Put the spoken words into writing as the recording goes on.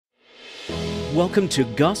Welcome to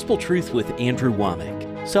Gospel Truth with Andrew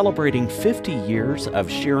Womack, celebrating 50 years of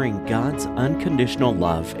sharing God's unconditional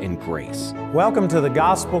love and grace. Welcome to the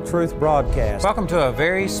Gospel Truth broadcast. Welcome to a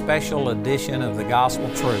very special edition of the Gospel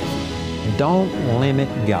Truth. Don't limit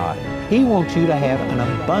God. He wants you to have an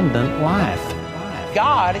abundant life.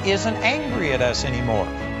 God isn't angry at us anymore.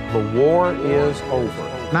 The war is over.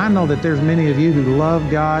 And I know that there's many of you who love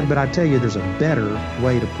God, but I tell you there's a better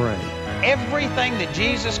way to pray. Everything that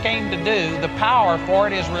Jesus came to do, the power for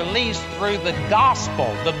it is released through the gospel,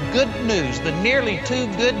 the good news, the nearly too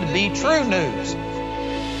good to be true news.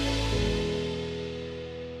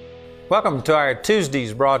 Welcome to our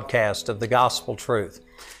Tuesday's broadcast of the Gospel Truth.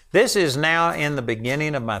 This is now in the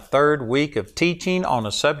beginning of my third week of teaching on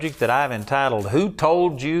a subject that I've entitled, Who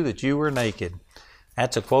Told You That You Were Naked?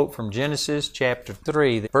 That's a quote from Genesis chapter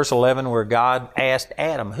 3, verse 11, where God asked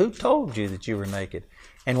Adam, Who told you that you were naked?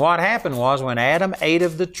 And what happened was when Adam ate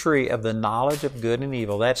of the tree of the knowledge of good and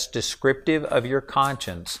evil, that's descriptive of your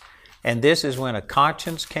conscience. And this is when a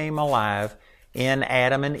conscience came alive in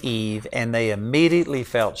Adam and Eve, and they immediately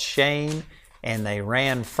felt shame and they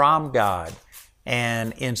ran from God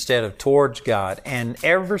and instead of towards God. And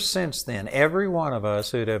ever since then, every one of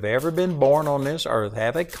us who have ever been born on this earth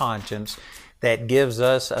have a conscience that gives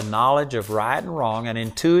us a knowledge of right and wrong, an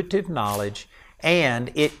intuitive knowledge,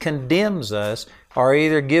 and it condemns us or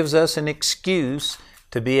either gives us an excuse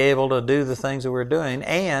to be able to do the things that we're doing.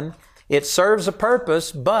 And it serves a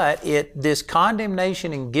purpose, but this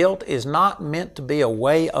condemnation and guilt is not meant to be a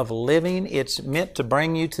way of living. It's meant to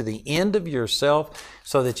bring you to the end of yourself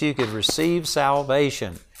so that you could receive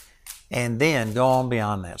salvation and then go on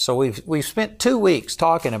beyond that. So we've spent 2 weeks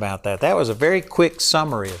talking about that. That was a very quick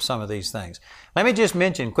summary of some of these things. Let me just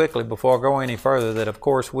mention quickly before I go any further that, of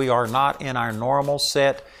course, we are not in our normal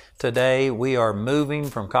set today. We are moving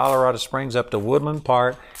from Colorado Springs up to Woodland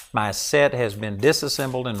Park. My set has been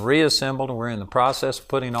disassembled and reassembled, and we're in the process of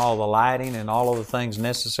putting all the lighting and all of the things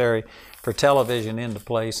necessary for television into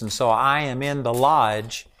place. And so I am in the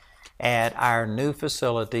lodge at our new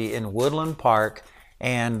facility in Woodland Park,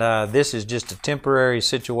 and this is just a temporary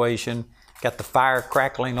situation. Got the fire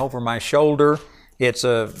crackling over my shoulder. It's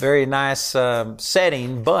a very nice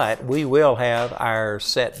setting, but we will have our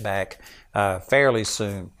set back fairly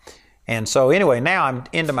soon. And so anyway, now I'm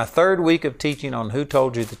into my third week of teaching on Who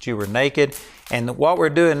Told You That You Were Naked. And what we're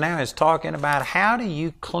doing now is talking about how do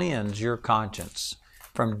you cleanse your conscience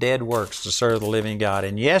from dead works to serve the living God.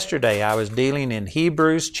 And yesterday I was dealing in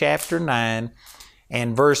Hebrews chapter 9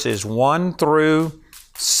 and verses 1 through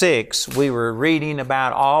 6. We were reading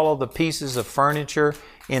about all of the pieces of furniture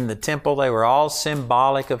in the temple. They were all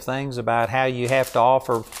symbolic of things about how you have to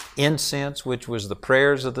offer incense, which was the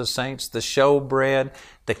prayers of the saints, the showbread,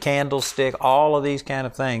 the candlestick, all of these kind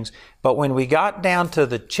of things. But when we got down to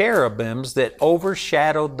the cherubims that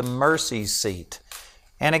overshadowed the mercy seat,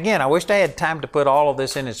 and again, I wish I had time to put all of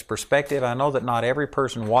this in its perspective. I know that not every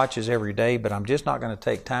person watches every day, but I'm just not going to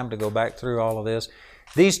take time to go back through all of this.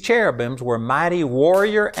 These cherubims were mighty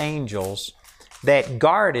warrior angels that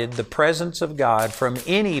guarded the presence of God from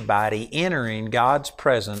anybody entering God's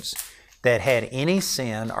presence that had any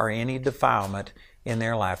sin or any defilement in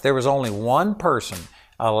their life. There was only one person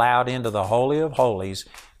allowed into the Holy of Holies,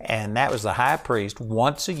 and that was the high priest.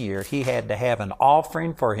 Once a year, he had to have an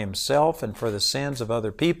offering for himself and for the sins of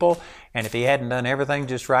other people, and if he hadn't done everything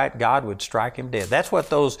just right, God would strike him dead. That's what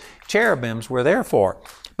those cherubims were there for.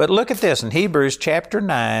 But look at this in Hebrews chapter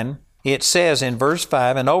 9. It says in verse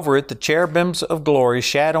 5, And over it the cherubims of glory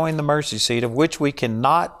shadowing the mercy seat, of which we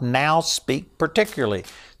cannot now speak particularly.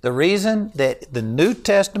 The reason that the New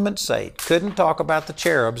Testament saints couldn't talk about the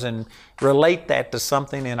cherubs and relate that to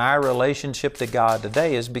something in our relationship to God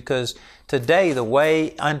today is because today the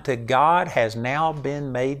way unto God has now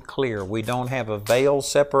been made clear. We don't have a veil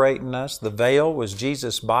separating us. The veil was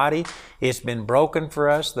Jesus' body. It's been broken for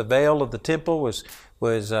us. The veil of the temple was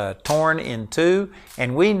torn in two,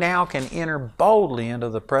 and we now can enter boldly into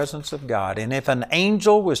the presence of God. And if an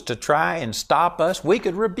angel was to try and stop us, we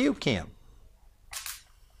could rebuke him.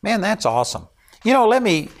 Man, that's awesome. You know, let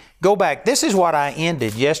me go back. This is what I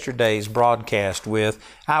ended yesterday's broadcast with.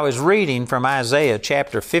 I was reading from Isaiah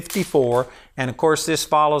chapter 54, and of course this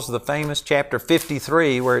follows the famous chapter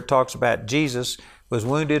 53 where it talks about Jesus was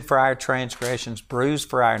wounded for our transgressions, bruised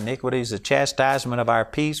for our iniquities. The chastisement of our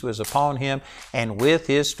peace was upon him, and with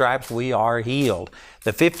his stripes we are healed.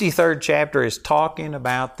 The 53rd chapter is talking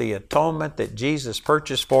about the atonement that Jesus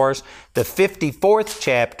purchased for us. The 54th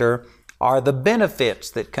chapter are the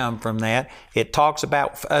benefits that come from that. It talks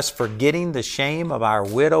about us forgetting the shame of our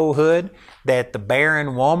widowhood, that the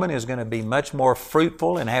barren woman is going to be much more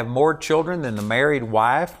fruitful and have more children than the married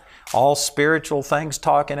wife. all spiritual things,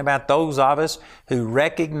 talking about those of us who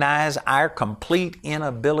recognize our complete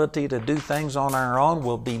inability to do things on our own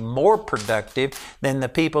will be more productive than the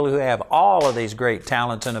people who have all of these great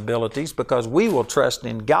talents and abilities, because we will trust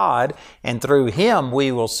in God, and through Him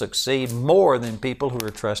we will succeed more than people who are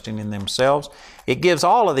trusting in themselves. It gives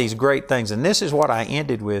all of these great things, and this is what I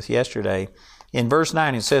ended with yesterday. In verse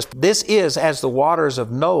 9 it says, "This is as the waters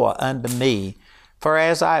of Noah unto me. For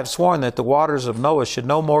as I have sworn that the waters of Noah should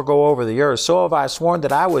no more go over the earth, so have I sworn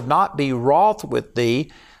that I would not be wroth with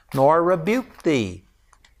thee, nor rebuke thee."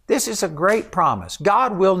 This is a great promise.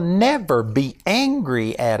 God will never be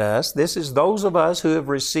angry at us. This is those of us who have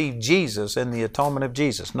received Jesus and the atonement of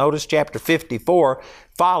Jesus. Notice chapter 54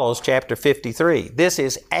 follows chapter 53. This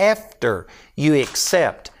is after you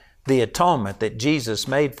accept the atonement that Jesus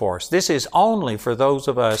made for us. This is only for those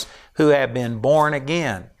of us who have been born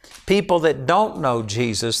again. People that don't know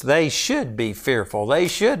Jesus, they should be fearful. They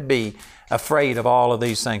should be afraid of all of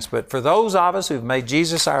these things. But for those of us who've made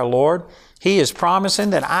Jesus our Lord, He is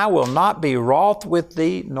promising that I will not be wroth with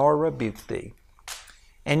thee nor rebuke thee.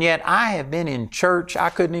 And yet I have been in church,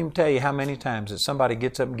 I couldn't even tell you how many times that somebody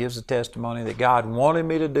gets up and gives a testimony that God wanted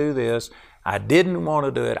me to do this. I didn't want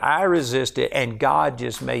to do it. I resisted, and God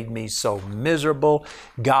just made me so miserable.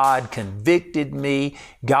 God convicted me.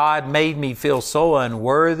 God made me feel so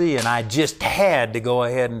unworthy, and I just had to go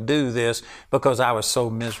ahead and do this because I was so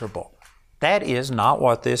miserable. That is not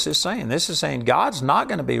what this is saying. This is saying God's not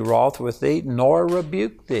going to be wroth with thee nor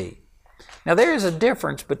rebuke thee. Now there is a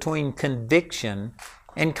difference between conviction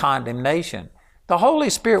and condemnation. The Holy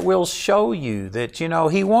Spirit will show you that,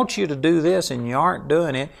 He wants you to do this and you aren't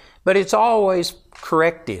doing it, but it's always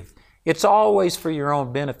corrective. It's always for your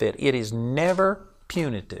own benefit. It is never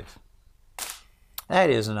punitive.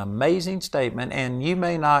 That is an amazing statement, and you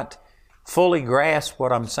may not fully grasp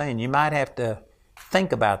what I'm saying. You might have to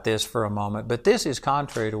think about this for a moment, but this is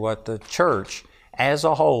contrary to what the church as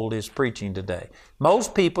a whole is preaching today.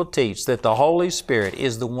 Most people teach that the Holy Spirit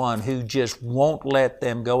is the one who just won't let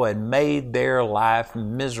them go and made their life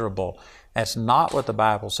miserable. That's not what the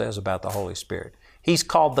Bible says about the Holy Spirit. He's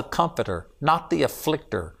called the Comforter, not the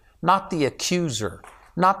Afflictor, not the Accuser,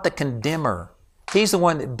 not the Condemner. He's the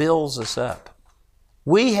one that builds us up.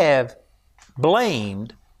 We have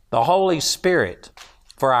blamed the Holy Spirit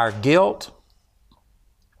for our guilt,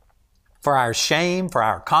 for our shame, for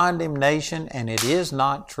our condemnation, and it is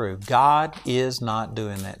not true. God is not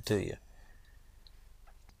doing that to you.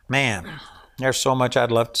 Man, there's so much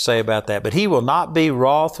I'd love to say about that. But He will not be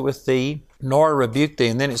wroth with thee, nor rebuke thee.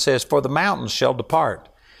 And then it says, "For the mountains shall depart,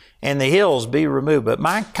 and the hills be removed. But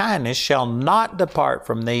my kindness shall not depart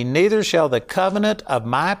from thee, neither shall the covenant of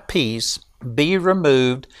my peace be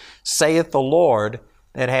removed, saith the Lord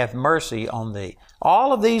that hath mercy on thee."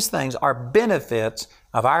 All of these things are benefits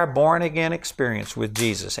of our born-again experience with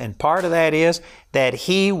Jesus. And part of that is that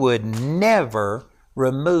He would never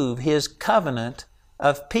remove His covenant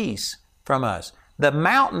of peace from us. The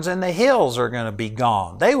mountains and the hills are going to be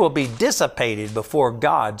gone. They will be dissipated before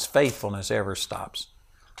God's faithfulness ever stops.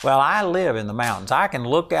 Well, I live in the mountains. I can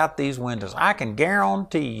look out these windows. I can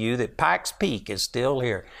guarantee you that Pikes Peak is still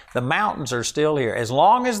here. The mountains are still here. As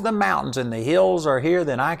long as the mountains and the hills are here,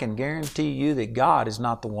 then I can guarantee you that God is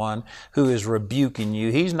not the one who is rebuking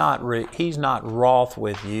you. He's not wroth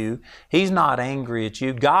with you. He's not angry at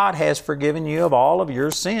you. God has forgiven you of all of your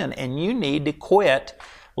sin, and you need to quit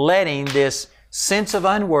letting this sense of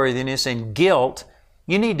unworthiness and guilt,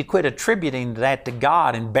 you need to quit attributing that to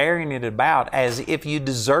God and bearing it about as if you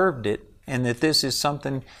deserved it and that this is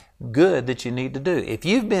something good that you need to do. If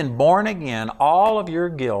you've been born again, all of your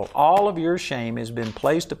guilt, all of your shame has been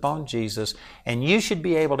placed upon Jesus, and you should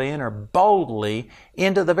be able to enter boldly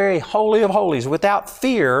into the very Holy of Holies without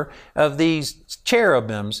fear of these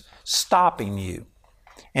cherubims stopping you.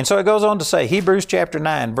 And so it goes on to say, Hebrews chapter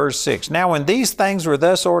 9, verse 6, "Now when these things were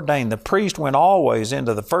thus ordained, the priest went always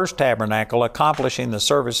into the first tabernacle, accomplishing the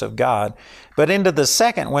service of God. But into the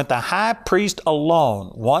second went the high priest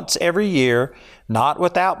alone, once every year, not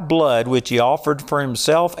without blood, which he offered for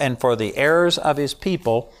himself and for the errors of his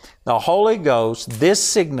people, the Holy Ghost, this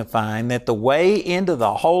signifying that the way into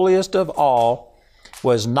the holiest of all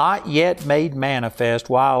was not yet made manifest,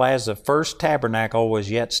 while as the first tabernacle was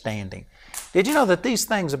yet standing." Did you know that these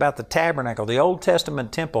things about the tabernacle, the Old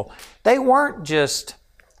Testament temple, they weren't just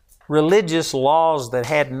religious laws that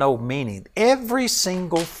had no meaning. Every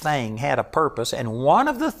single thing had a purpose, and one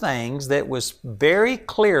of the things that was very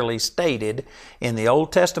clearly stated in the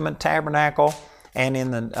Old Testament tabernacle and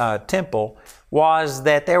in the temple was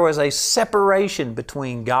that there was a separation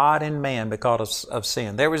between God and man because of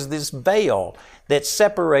sin. There was this veil that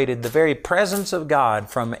separated the very presence of God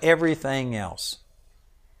from everything else.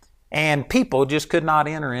 And people just could not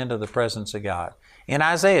enter into the presence of God. In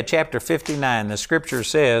Isaiah chapter 59, the Scripture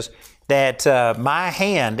says that my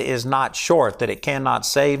hand is not short, that it cannot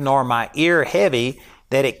save, nor my ear heavy,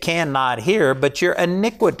 that it cannot hear, but your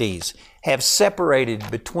iniquities have separated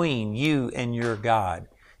between you and your God.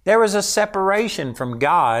 There was a separation from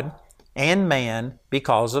God and man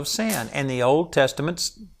because of sin. And the Old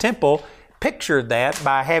Testament temple pictured that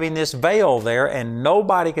by having this veil there, and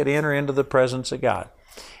nobody could enter into the presence of God.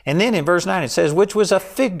 And then in verse 9 it says, which was a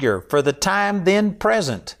figure for the time then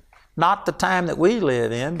present. Not the time that we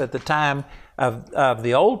live in, but the time of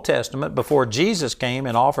the Old Testament before Jesus came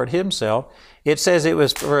and offered Himself. It says it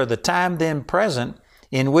was for the time then present,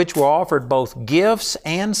 in which were offered both gifts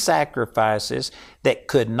and sacrifices that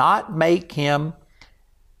could not make him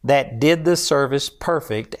that did the service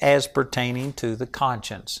perfect as pertaining to the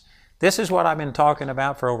conscience. This is what I've been talking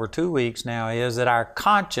about for over 2 weeks now, is that our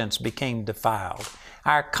conscience became defiled.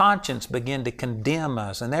 Our conscience began to condemn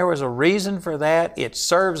us, and there was a reason for that. It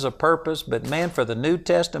serves a purpose, but man, for the New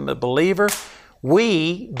Testament believer,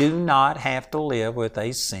 we do not have to live with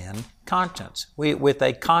a sin conscience, with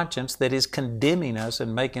a conscience that is condemning us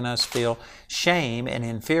and making us feel shame and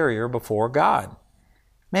inferior before God.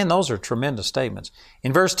 Man, those are tremendous statements.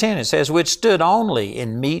 In verse 10 it says, which stood only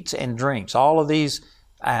in meats and drinks. All of these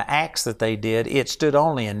acts that they did, it stood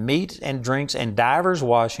only in meats and drinks and divers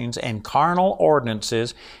washings and carnal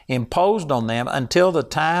ordinances imposed on them until the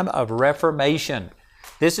time of reformation.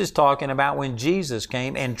 This is talking about when Jesus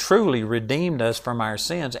came and truly redeemed us from our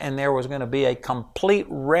sins, and there was going to be a complete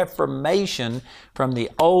reformation from the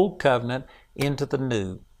old covenant into the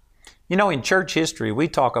new. You know, in church history, we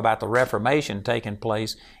talk about the Reformation taking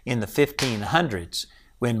place in the 1500s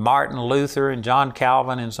when Martin Luther and John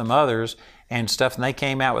Calvin and some others and stuff, and they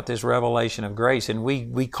came out with this revelation of grace, and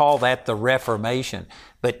we call that the Reformation.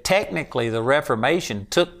 But technically, the Reformation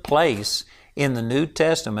took place in the New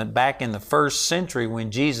Testament back in the first century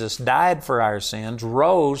when Jesus died for our sins,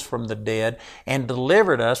 rose from the dead, and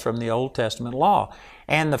delivered us from the Old Testament law.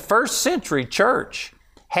 And the first century church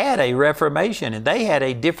had a Reformation, and they had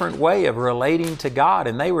a different way of relating to God,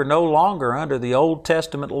 and they were no longer under the Old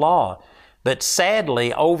Testament law. But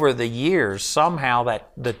sadly, over the years, somehow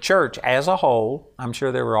that the church as a whole, I'm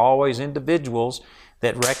sure there were always individuals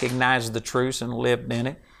that recognized the truth and lived in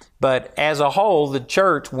it, but as a whole, the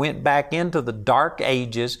church went back into the dark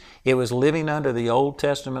ages. It was living under the Old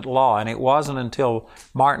Testament law, and it wasn't until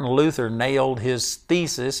Martin Luther nailed his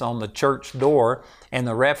thesis on the church door and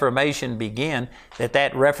the Reformation began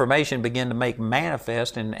that Reformation began to make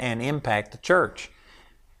manifest and impact the church.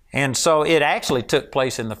 And so it actually took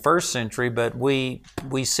place in the first century, but we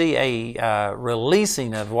see a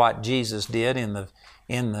releasing of what Jesus did in the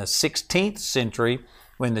 16th century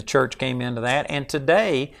when the church came into that. And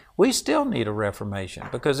today, we still need a reformation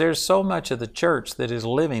because there's so much of the church that is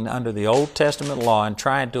living under the Old Testament law and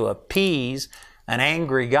trying to appease an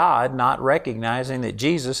angry God, not recognizing that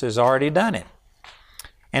Jesus has already done it.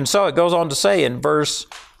 And so it goes on to say in verse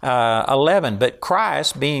 11, but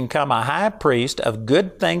Christ being come a high priest of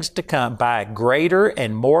good things to come by a greater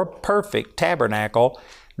and more perfect tabernacle,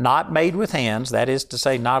 not made with hands, that is to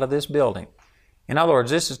say, not of this building. In other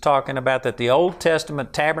words, this is talking about that the Old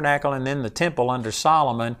Testament tabernacle and then the temple under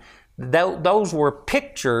Solomon, those were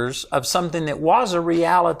pictures of something that was a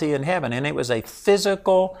reality in heaven, and it was a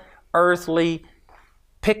physical, earthly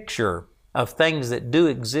picture of things that do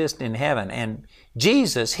exist in heaven. And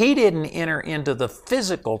Jesus, He didn't enter into the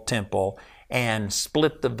physical temple and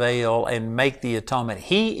split the veil and make the atonement.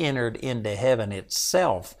 He entered into heaven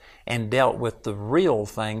itself and dealt with the real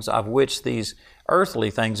things of which these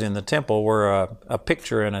earthly things in the temple were a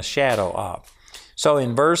picture and a shadow of. So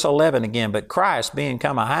in verse 11 again, but Christ being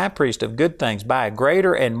come a high priest of good things by a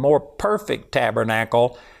greater and more perfect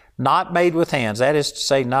tabernacle, not made with hands, that is to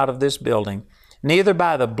say, not of this building, neither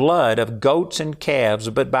by the blood of goats and calves,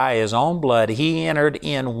 but by His own blood, He entered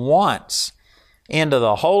in once into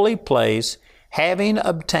the holy place, having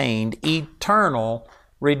obtained eternal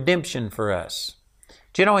redemption for us.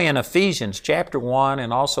 Do you know in Ephesians chapter 1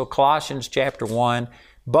 and also Colossians chapter 1,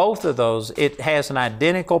 both of those, it has an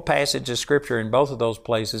identical passage of Scripture in both of those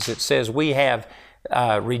places. It says we have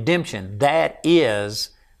redemption. That is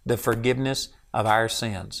the forgiveness of our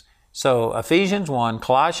sins. So Ephesians 1,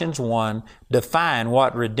 Colossians 1 define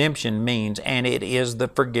what redemption means, and it is the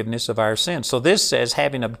forgiveness of our sins. So this says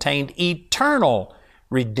having obtained eternal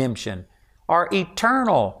redemption or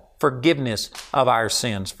eternal forgiveness of our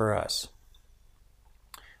sins for us.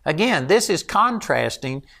 Again, this is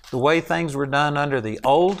contrasting the way things were done under the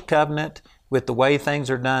Old Covenant with the way things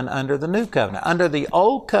are done under the New Covenant. Under the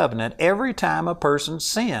Old Covenant, every time a person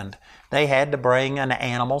sinned, they had to bring an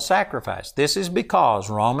animal sacrifice. This is because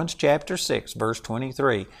Romans chapter 6, verse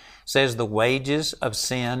 23 says the wages of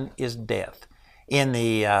sin is death. In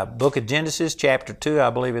the book of Genesis chapter 2, I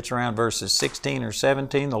believe it's around verses 16 or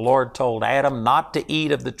 17, the Lord told Adam not to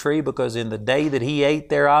eat of the tree because in the day that he ate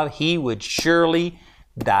thereof, he would surely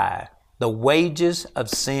die. The wages of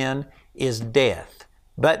sin is death.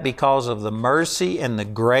 But because of the mercy and the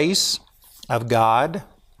grace of God,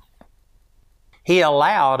 He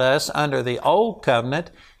allowed us under the Old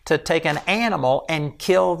Covenant to take an animal and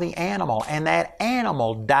kill the animal. And that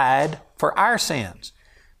animal died for our sins.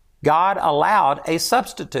 God allowed a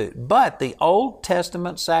substitute. But the Old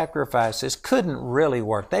Testament sacrifices couldn't really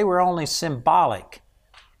work. They were only symbolic.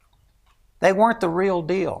 They weren't the real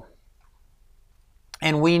deal.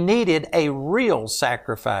 And we needed a real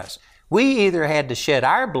sacrifice. We either had to shed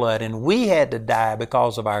our blood and we had to die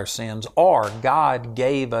because of our sins, or God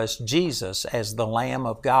gave us Jesus as the Lamb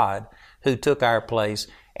of God who took our place,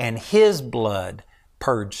 and His blood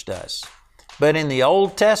purged us. But in the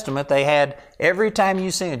Old Testament, they had, every time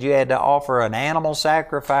you sinned, you had to offer an animal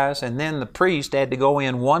sacrifice, and then the priest had to go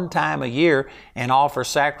in one time a year and offer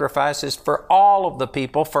sacrifices for all of the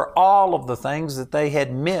people, for all of the things that they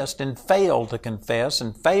had missed and failed to confess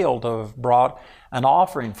and failed to have brought an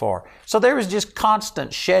offering for. So there was just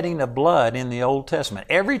constant shedding of blood in the Old Testament.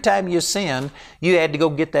 Every time you sinned, you had to go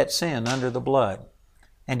get that sin under the blood.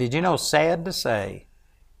 And did you know, sad to say,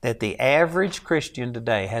 that the average Christian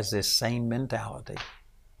today has this same mentality.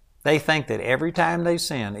 They think that every time they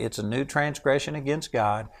sin, it's a new transgression against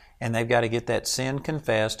God, and they've got to get that sin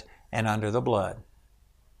confessed and under the blood.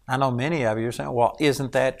 I know many of you are saying, well,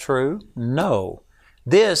 isn't that true? No.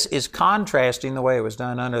 This is contrasting the way it was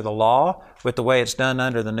done under the law with the way it's done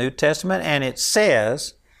under the New Testament, and it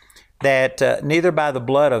says that neither by the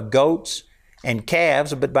blood of goats and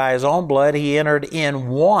calves, but by His own blood He entered in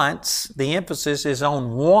once, the emphasis is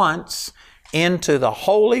on once, into the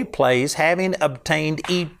holy place, having obtained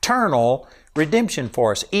eternal redemption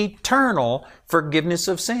for us, eternal forgiveness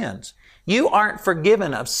of sins. You aren't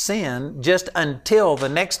forgiven of sin just until the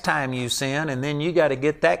next time you sin, and then you got to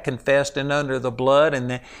get that confessed and under the blood, and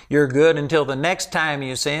then you're good until the next time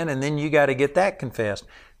you sin, and then you got to get that confessed.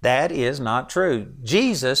 That is not true.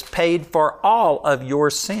 Jesus paid for all of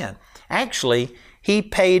your sin. Actually, He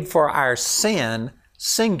paid for our sin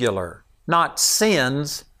singular, not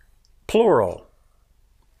sins plural.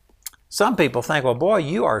 Some people think, well, boy,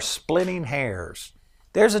 you are splitting hairs.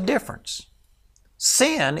 There's a difference.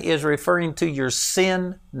 Sin is referring to your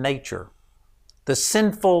sin nature, the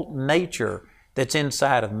sinful nature that's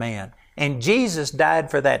inside of man. And Jesus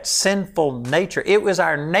died for that sinful nature. It was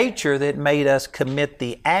our nature that made us commit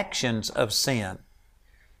the actions of sin.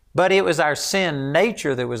 But it was our sin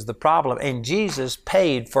nature that was the problem, and Jesus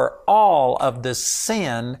paid for all of the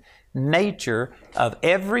sin nature of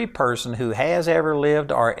every person who has ever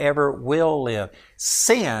lived or ever will live.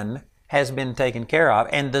 Sin has been taken care of,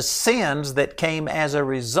 and the sins that came as a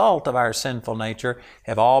result of our sinful nature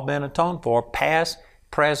have all been atoned for, past,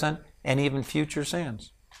 present, and even future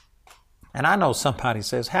sins. And I know somebody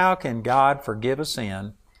says, how can God forgive a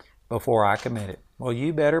sin before I commit it? Well,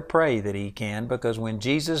 you better pray that He can, because when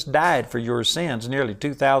Jesus died for your sins nearly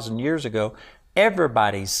 2,000 years ago,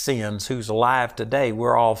 everybody's sins who's alive today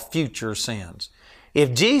were all future sins.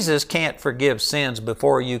 If Jesus can't forgive sins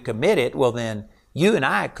before you commit it, well then you and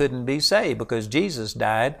I couldn't be saved, because Jesus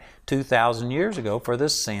died 2,000 years ago for the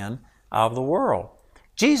sin of the world.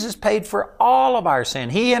 Jesus paid for all of our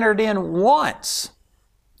sin. He entered in once.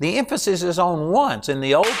 The emphasis is on once. In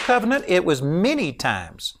the Old Covenant, it was many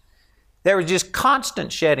times. There was just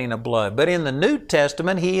constant shedding of blood. But in the New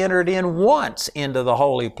Testament, He entered in once into the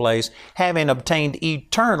holy place, having obtained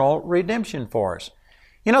eternal redemption for us.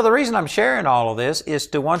 You know, the reason I'm sharing all of this is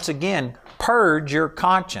to once again purge your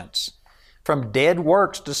conscience from dead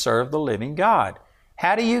works to serve the living God.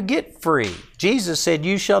 How do you get free? Jesus said,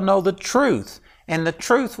 you shall know the truth, and the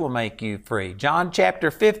truth will make you free. John chapter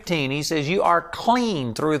 15, He says, you are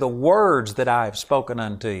clean through the words that I have spoken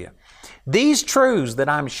unto you. These truths that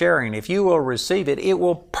I'm sharing, if you will receive it, it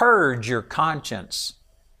will purge your conscience.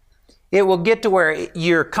 It will get to where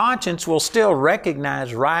your conscience will still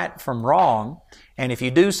recognize right from wrong. And if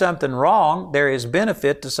you do something wrong, there is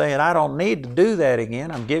benefit to saying, I don't need to do that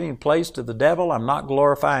again. I'm giving place to the devil. I'm not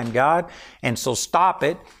glorifying God. And so stop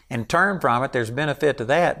it and turn from it. There's benefit to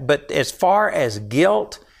that. But as far as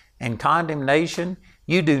guilt and condemnation,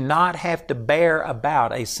 you do not have to bear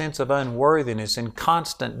about a sense of unworthiness and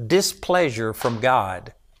constant displeasure from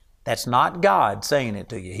God. That's not God saying it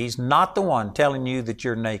to you. He's not the one telling you that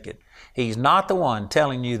you're naked. He's not the one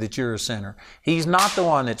telling you that you're a sinner. He's not the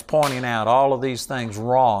one that's pointing out all of these things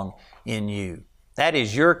wrong in you. That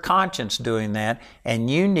is your conscience doing that, and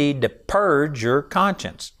you need to purge your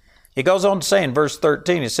conscience. It goes on to say in verse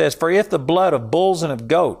 13, it says, "For if the blood of bulls and of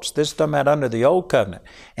goats," this is talking about under the old covenant,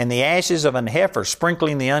 "and the ashes of an heifer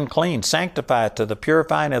sprinkling the unclean sanctify to the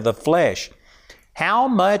purifying of the flesh, how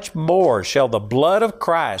much more shall the blood of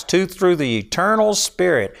Christ, who through the eternal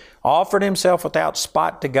Spirit offered Himself without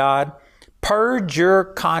spot to God, purge your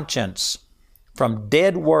conscience from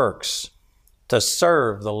dead works to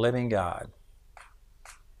serve the living God."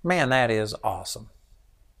 Man, that is awesome.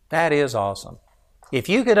 That is awesome. If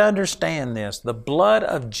you could understand this, the blood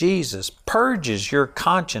of Jesus purges your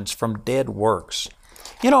conscience from dead works.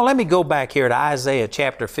 You know, let me go back here to Isaiah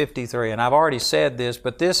chapter 53, and I've already said this,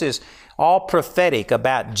 but this is all prophetic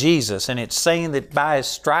about Jesus, and it's saying that by His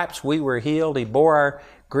stripes we were healed. He bore our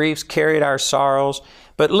griefs, carried our sorrows.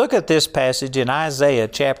 But look at this passage in Isaiah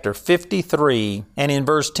chapter 53, and in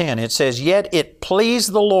verse 10, it says, "Yet it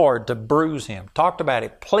pleased the Lord to bruise Him." Talked about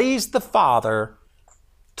it. Pleased the Father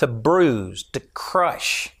to bruise, to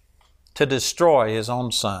crush, to destroy His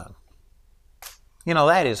own Son. You know,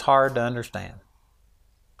 that is hard to understand.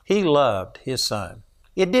 He loved His Son.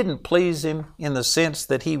 It didn't please Him in the sense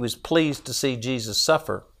that He was pleased to see Jesus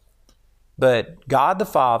suffer. But God the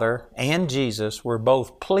Father and Jesus were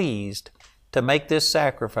both pleased to make this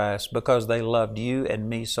sacrifice because they loved you and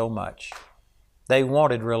me so much. They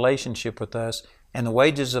wanted relationship with us, and the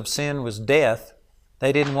wages of sin was death.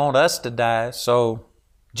 They didn't want us to die, so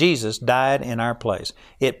Jesus died in our place.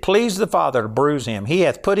 "It pleased the Father to bruise Him. He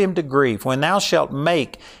hath put Him to grief. When thou shalt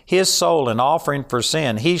make His soul an offering for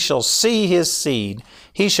sin, He shall see His seed.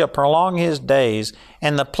 He shall prolong His days,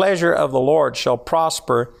 and the pleasure of the Lord shall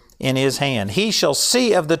prosper in His hand. He shall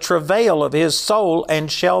see of the travail of His soul and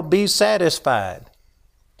shall be satisfied."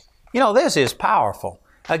 You know, this is powerful.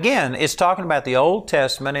 Again, it's talking about the Old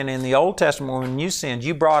Testament, and in the Old Testament, when you sinned,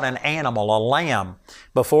 you brought an animal, a lamb,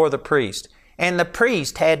 before the priest. And the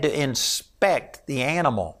priest had to inspect the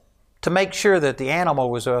animal to make sure that the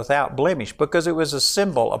animal was without blemish, because it was a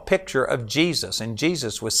symbol, a picture of Jesus. And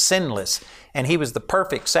Jesus was sinless, and He was the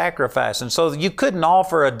perfect sacrifice. And so you couldn't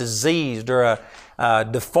offer a diseased or a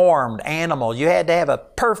deformed animal. You had to have a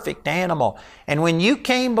perfect animal. And when you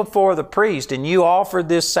came before the priest and you offered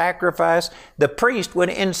this sacrifice, the priest would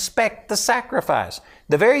inspect the sacrifice.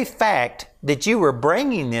 The very fact that you were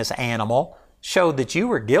bringing this animal showed that you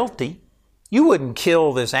were guilty. You wouldn't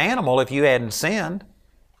kill this animal if you hadn't sinned.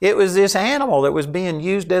 It was this animal that was being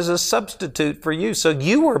used as a substitute for you. So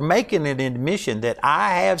you were making an admission that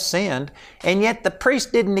I have sinned, and yet the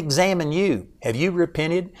priest didn't examine you. Have you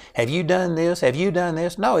repented? Have you done this? Have you done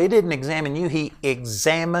this? No, He didn't examine you. He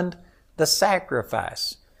examined the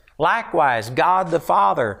sacrifice. Likewise, God the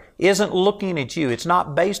Father isn't looking at you. It's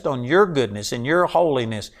not based on your goodness and your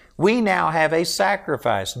holiness. We now have a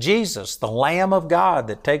sacrifice, Jesus, the Lamb of God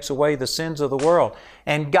that takes away the sins of the world.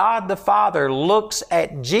 And God the Father looks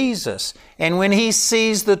at Jesus, and when He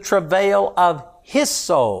sees the travail of His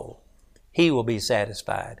soul, He will be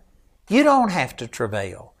satisfied. You don't have to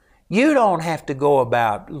travail. You don't have to go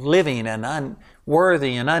about living an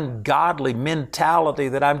unworthy and ungodly mentality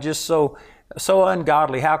that I'm just so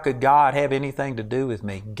ungodly. How could God have anything to do with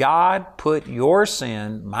me? God put your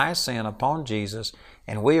sin, my sin, upon Jesus,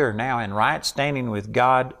 and we are now in right standing with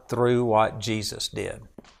God through what Jesus did.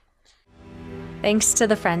 Thanks to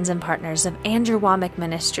the friends and partners of Andrew Wommack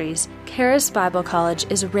Ministries, Charis Bible College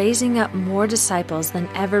is raising up more disciples than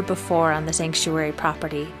ever before on the sanctuary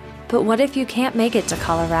property. But what if you can't make it to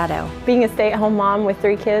Colorado? Being a stay-at-home mom with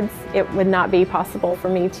 3 kids, it would not be possible for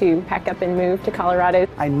me to pack up and move to Colorado.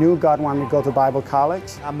 I knew God wanted me to go to Bible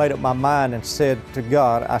college. I made up my mind and said to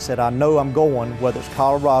God, I said, I know I'm going, whether it's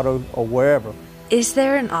Colorado or wherever. Is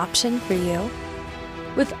there an option for you?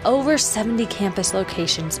 With over 70 campus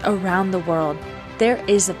locations around the world, there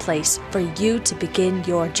is a place for you to begin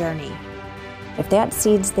your journey. If that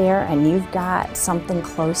seed's there and you've got something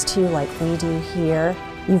close to you like we do here,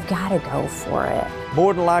 you've got to go for it.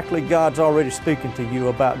 More than likely, God's already speaking to you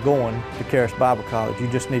about going to Charis Bible College.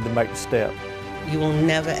 You just need to make the step. You will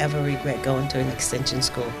never, ever regret going to an extension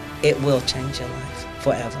school. It will change your life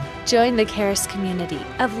forever. Join the Charis community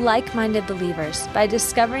of like-minded believers by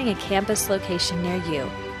discovering a campus location near you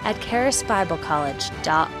at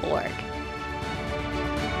charisbiblecollege.org.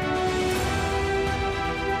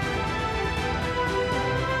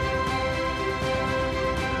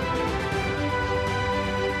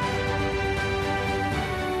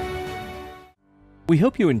 We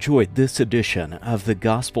hope you enjoyed this edition of The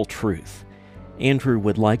Gospel Truth. Andrew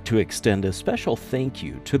would like to extend a special thank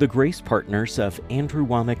you to the grace partners of Andrew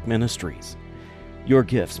Wommack Ministries. Your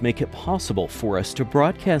gifts make it possible for us to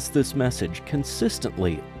broadcast this message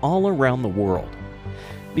consistently all around the world.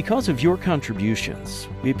 Because of your contributions,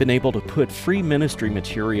 we've been able to put free ministry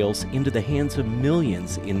materials into the hands of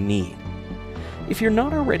millions in need. If you're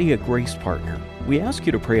not already a grace partner, we ask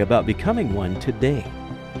you to pray about becoming one today.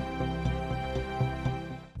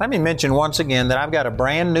 Let me mention once again that I've got a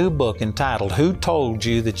brand new book entitled, Who Told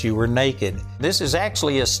You That You Were Naked? This is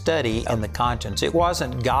actually a study in the conscience. It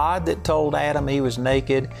wasn't God that told Adam he was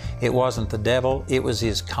naked. It wasn't the devil. It was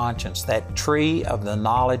his conscience, that tree of the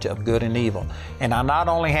knowledge of good and evil. And I not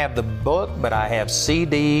only have the book, but I have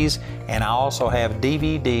CDs, and I also have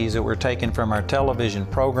DVDs that were taken from our television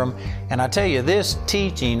program. And I tell you, this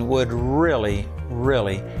teaching would really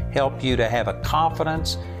help you to have a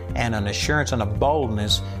confidence and an assurance and a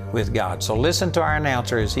boldness with God. So listen to our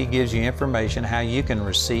announcer as he gives you information how you can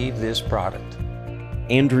receive this product.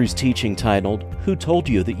 Andrew's teaching titled, Who Told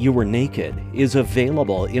You That You Were Naked, is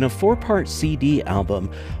available in a 4-part CD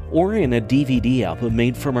album or in a DVD album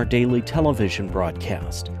made from our daily television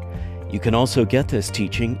broadcast. You can also get this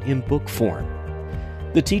teaching in book form.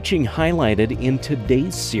 The teaching highlighted in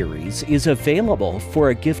today's series is available for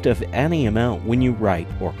a gift of any amount when you write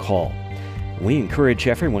or call. We encourage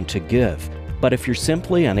everyone to give, but if you're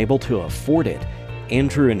simply unable to afford it,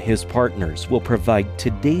 Andrew and his partners will provide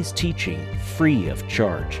today's teaching free of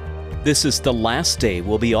charge. This is the last day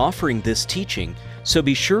we'll be offering this teaching, so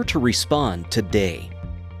be sure to respond today.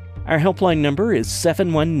 Our helpline number is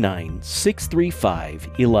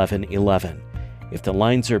 719-635-1111. If the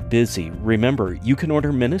lines are busy, remember you can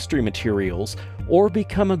order ministry materials or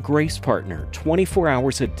become a grace partner 24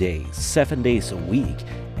 hours a day, 7 days a week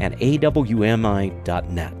at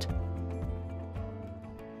awmi.net.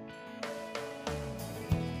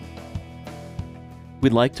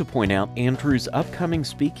 We'd like to point out Andrew's upcoming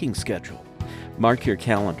speaking schedule. Mark your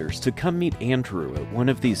calendars to come meet Andrew at one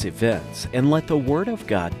of these events and let the Word of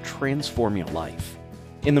God transform your life.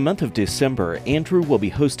 In the month of December, Andrew will be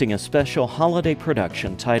hosting a special holiday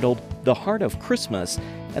production titled The Heart of Christmas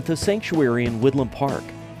at the Sanctuary in Woodland Park.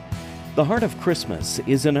 The Heart of Christmas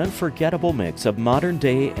is an unforgettable mix of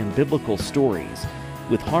modern-day and biblical stories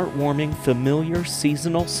with heartwarming, familiar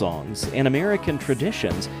seasonal songs and American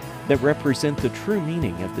traditions that represent the true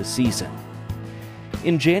meaning of the season.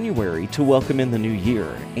 In January, to welcome in the new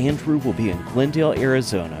year, Andrew will be in Glendale,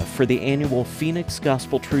 Arizona for the annual Phoenix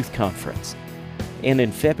Gospel Truth Conference. And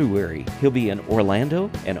in February, he'll be in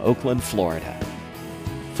Orlando and Oakland, Florida.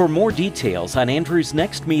 For more details on Andrew's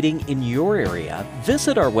next meeting in your area,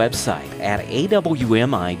 visit our website at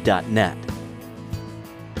awmi.net.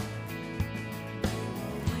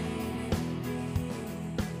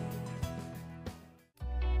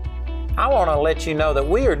 I want to let you know that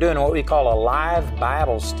we are doing what we call a live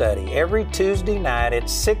Bible study every Tuesday night at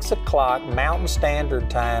 6 o'clock Mountain Standard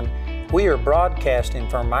Time. We are broadcasting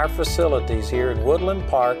from our facilities here in Woodland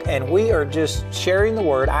Park, and we are just sharing the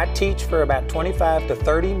Word. I teach for about 25 to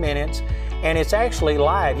 30 minutes, and it's actually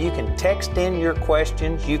live. You can text in your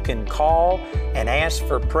questions, you can call and ask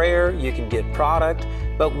for prayer, you can get product,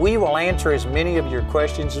 but we will answer as many of your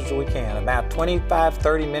questions as we can. About 25,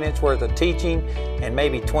 30 minutes worth of teaching and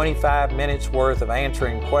maybe 25 minutes worth of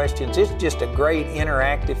answering questions. It's just a great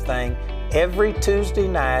interactive thing every Tuesday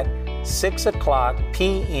night, 6 o'clock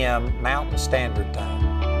p.m. Mountain Standard Time.